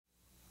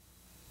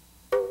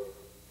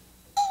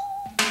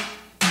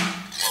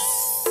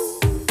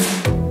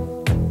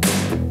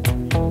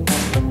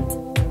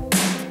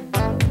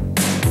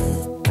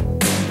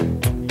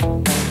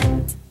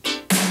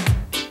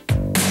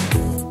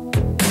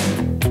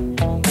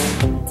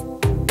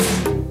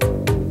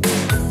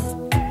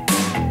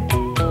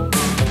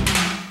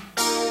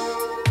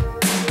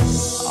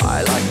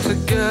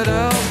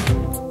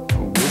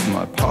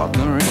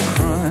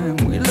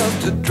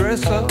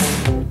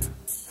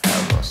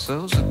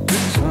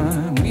good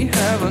time. We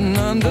have an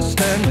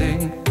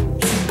understanding.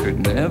 She could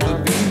never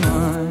be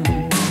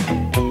mine.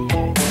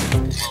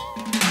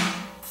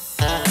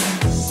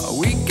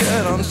 We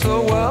get on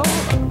so well.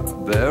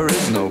 There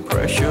is no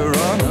pressure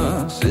on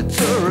us. It's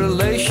a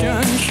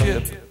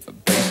relationship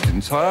based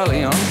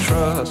entirely on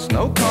trust.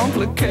 No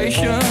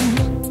complications.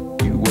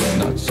 You would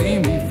not see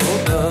me for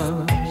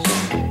dust.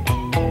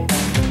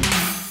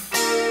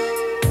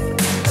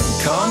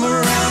 Come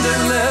around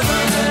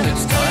 11 and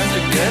it's time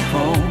to get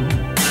home.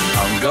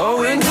 I'm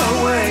going her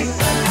way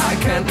and I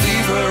can't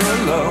leave her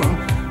alone.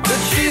 But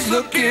she's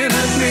looking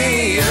at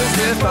me as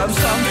if I'm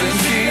something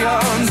she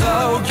owns.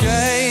 Oh,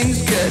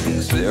 Jane's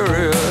getting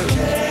serious.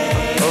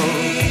 Oh,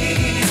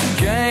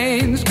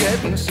 Jane's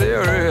getting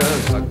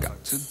serious. I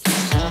got to do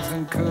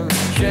something 'cause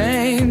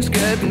Jane's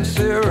getting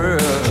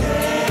serious.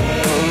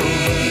 Oh,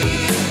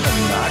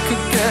 and I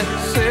could get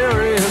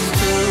serious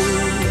too.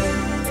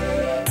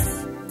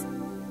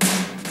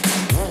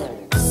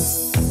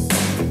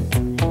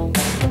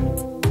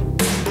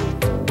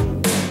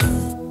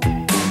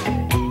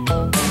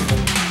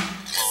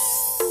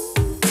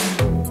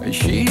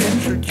 She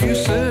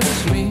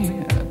introduces me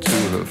to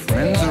her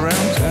friends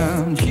around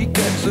town. She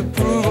gets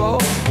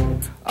approval.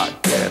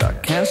 I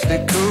can't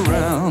stick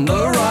around.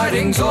 The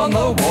writing's on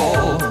the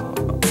wall.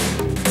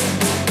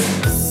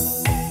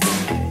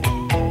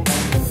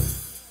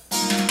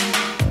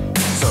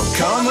 So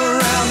come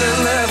around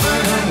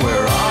 11 and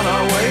we're on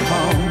our way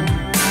home.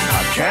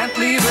 I can't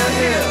leave her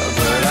here,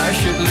 but I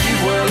should leave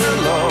well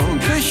alone.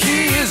 'Cause she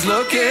is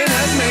looking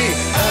at me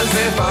as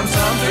if I'm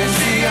something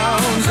she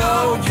owns.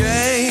 Oh,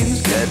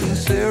 Jane's getting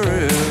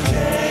serious.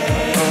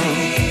 Oh,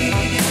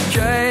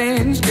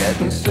 Jane's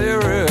getting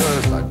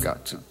serious. I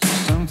got to do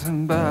something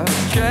about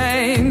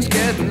Jane's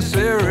getting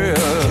serious.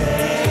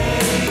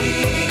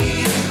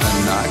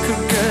 And I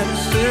could get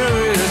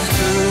serious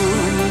too.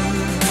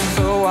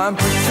 So I'm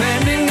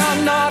pretending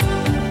I'm not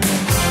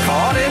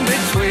caught in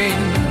between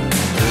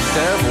the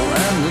devil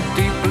and the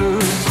deep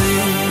blue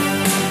sea.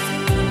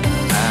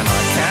 And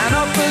I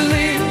cannot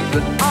believe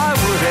that I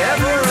would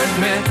ever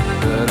admit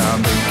that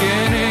I'm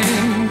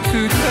beginning to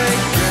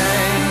take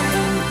Jane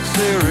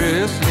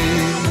seriously.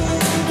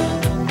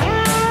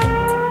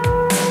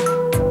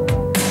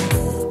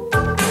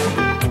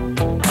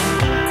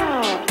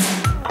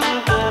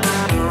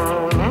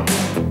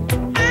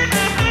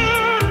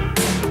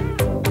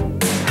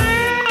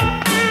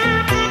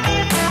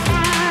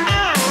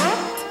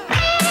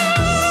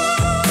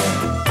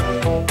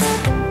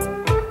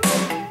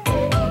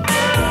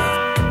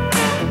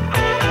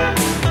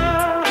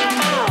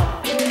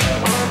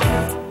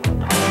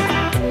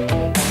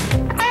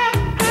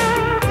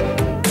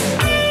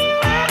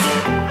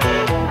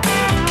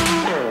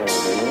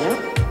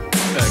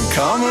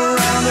 Come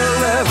around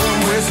 11,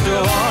 we're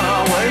still on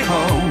our way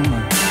home.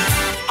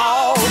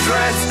 All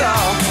dressed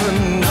up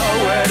and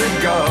nowhere to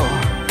go.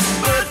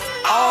 But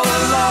all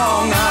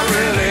along I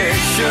really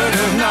should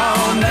have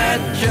known that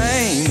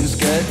Jane's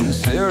getting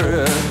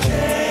serious.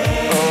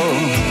 Oh,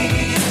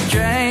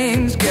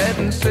 Jane's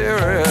getting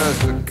serious.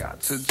 I got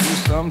to do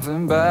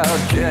something about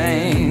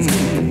Jane.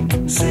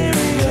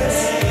 Serious.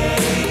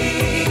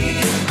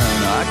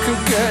 And I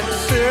could get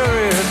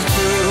serious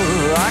too.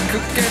 I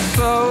could get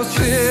so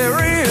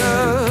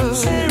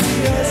serious.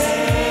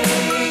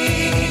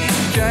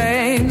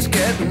 Jane's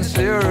getting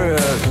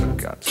serious. I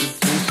got to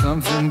do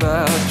something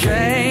about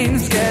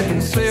Jane's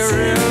getting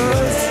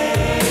serious.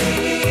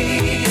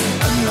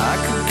 And I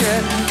could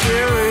get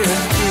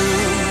serious too.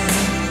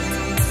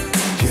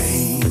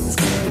 Jane's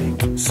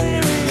getting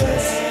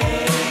serious.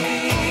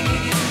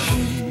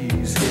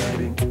 She's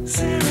getting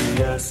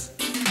serious.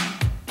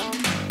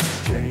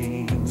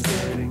 Jane's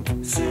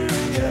getting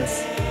serious.